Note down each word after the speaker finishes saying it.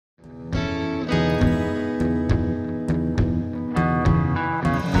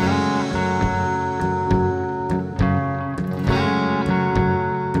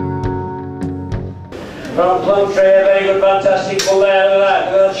From Plumtree, very good, fantastic bull there, look at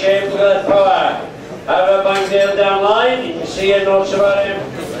that, look at that shape, look at that power. Have a Bankdale down line, you can see your notes about him.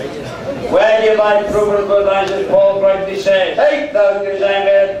 Where do you buy proven good lines, as Paul rightly says? 8,000 is aimed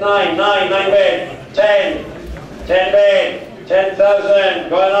at 9 bid, 10 bid, 10,000,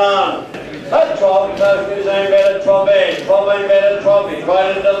 going on. At 12,000 is aimed at 12 bid, 12 aimed at 12 bid,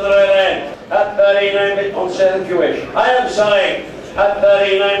 quite a dozen right end. At 39 bid, on sale if you wish. I am selling. At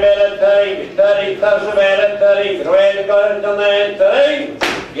 39 bid at 30, 30,000 bid at 30, Where got it done there, 30?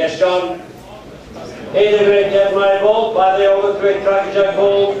 Yes, John. He's a great gentleman bull by the overweight crackerjack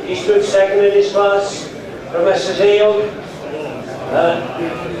bull. He stood second in his class from Mrs. Heald.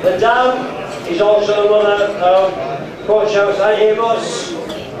 The dam is also the winner of Coach House High-Hebos.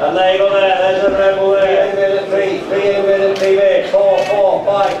 And there you go there, there's a rebel there. 3 in 3 bid, 4,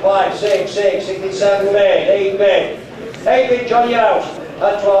 5, 6, 67 bid, 8 bid. 8 bid, Johnny out.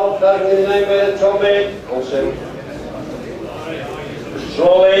 At 12,000, 9 bid, 12 bid. Also.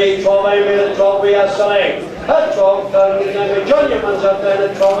 Slowly, 12 bid, 12 we are selling. At 12,000, 9 bid, Johnny man's up there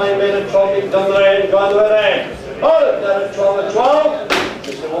at 12 bid, 12 bid, done the end, gone to the end. All of that at 12.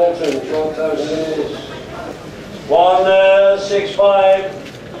 Mr. Walton, 12,000 is 165.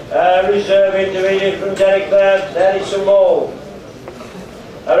 Reserve intermediate from Derek there, Limousin Bull.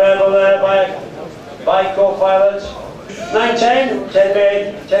 A rebel there by co-pilot. 9, 10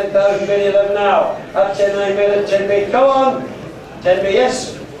 bid, 10,000 bid, 11 now. At 10, 9 bid and 10 bid, go on. 10 bid,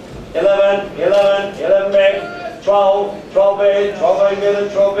 yes. 11 bid, 12 bid, 12 bid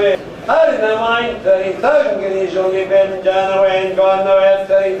and 12 bid. Out in their mind, 13,000 guineas only bid and down the way and gone there,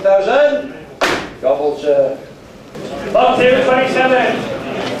 13,000. Gobble, sir. Box 27.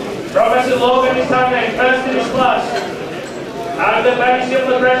 Professor Logan is timing, first in his class. And the very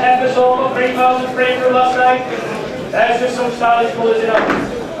silver bred heifers over 3,000 free from last night. There's just some stylish colours in them.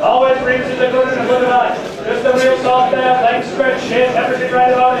 Always brings in the good and the good match. Just the real soft there, legs stretch, shape, everything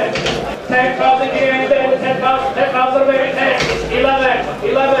right about it. 10,000 here, 10,000 away, 10,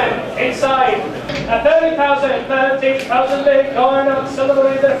 11, inside. 30,000, 13,000 big, going up, silver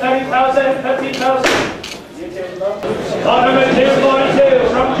with the 30,000, 13,000. On number 242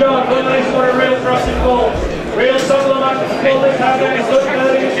 from John, good nice for a real frosted bull. Real supplement bull this time, it's good for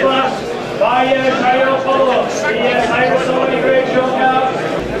the class. By Shire Apollo, the Cyrus Only Great Showdown.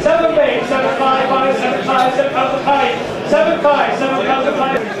 7 bait, 7,500, 7,500,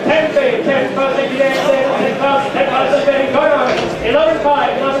 7,500, 10 bait, 10,000 bait, 10,000 bait, going on.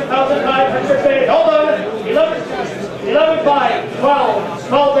 11,500 bait, hold on. 11,500,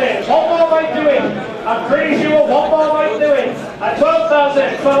 12 bait. What more am I doing? I'm pretty sure what more am I doing? At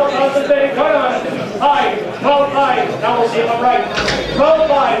 12,000 bait, going on. 12,500, now we'll see if I'm right.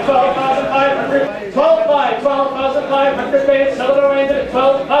 12,500, 12,500, 12,500 bait, silver range at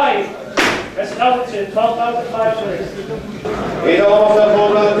 12,500. Mr. Hamilton, 12,500. We know of the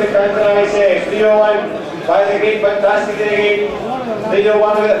photo of the country, I say, 301, by the gate, fantastic again.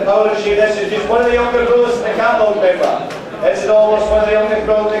 301 with the power sheet. This is just one of the younger girls in the catalogue, member. This is almost one of the youngest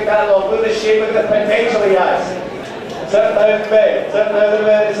girls in the catalogue. Look at the shape of the potential he has. 7,000 bid, 7,000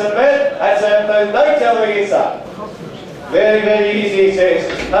 bid, it's a bid, that's 7,000. Now tell me against that. Very, very easy, he says.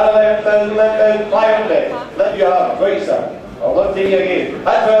 11,500. Let you have, great sir. I'll look to you again.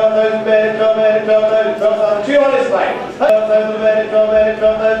 At 12,000 bid, 12,000, 12,000, 12,000. 2 on his line. 12,000 bid, 12,000,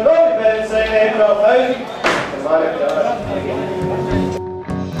 12,000.